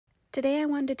Today I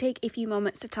wanted to take a few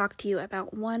moments to talk to you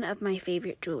about one of my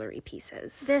favorite jewelry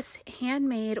pieces. This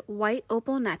handmade white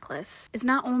opal necklace is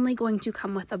not only going to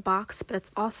come with a box, but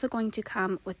it's also going to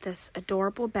come with this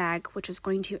adorable bag, which is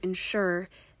going to ensure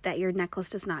that your necklace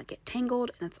does not get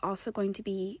tangled, and it's also going to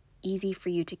be easy for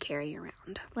you to carry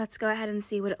around. Let's go ahead and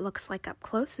see what it looks like up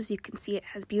close. As you can see, it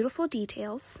has beautiful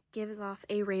details, gives off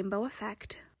a rainbow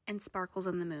effect, and sparkles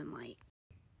in the moonlight.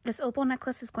 This opal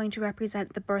necklace is going to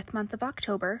represent the birth month of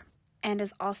October, and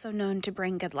is also known to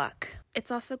bring good luck.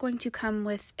 It's also going to come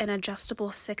with an adjustable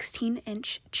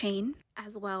 16-inch chain,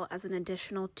 as well as an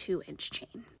additional 2-inch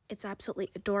chain. It's absolutely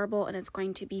adorable, and it's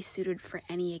going to be suited for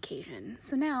any occasion.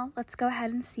 So now, let's go ahead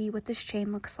and see what this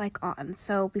chain looks like on.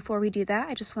 So before we do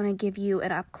that, I just want to give you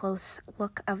an up-close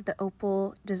look of the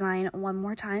opal design one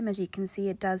more time. As you can see,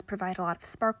 it does provide a lot of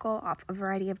sparkle off a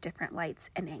variety of different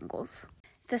lights and angles.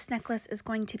 This necklace is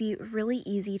going to be really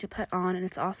easy to put on, and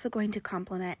it's also going to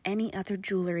complement any other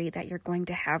jewelry that you're going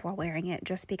to have while wearing it.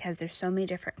 Just because there's so many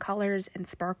different colors and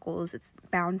sparkles, it's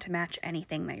bound to match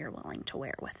anything that you're willing to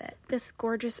wear with it. This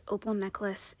gorgeous opal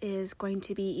necklace is going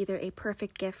to be either a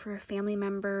perfect gift for a family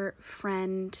member,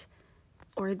 friend,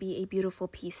 or it'd be a beautiful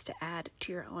piece to add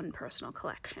to your own personal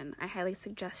collection. I highly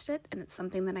suggest it, and it's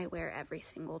something that I wear every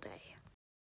single day.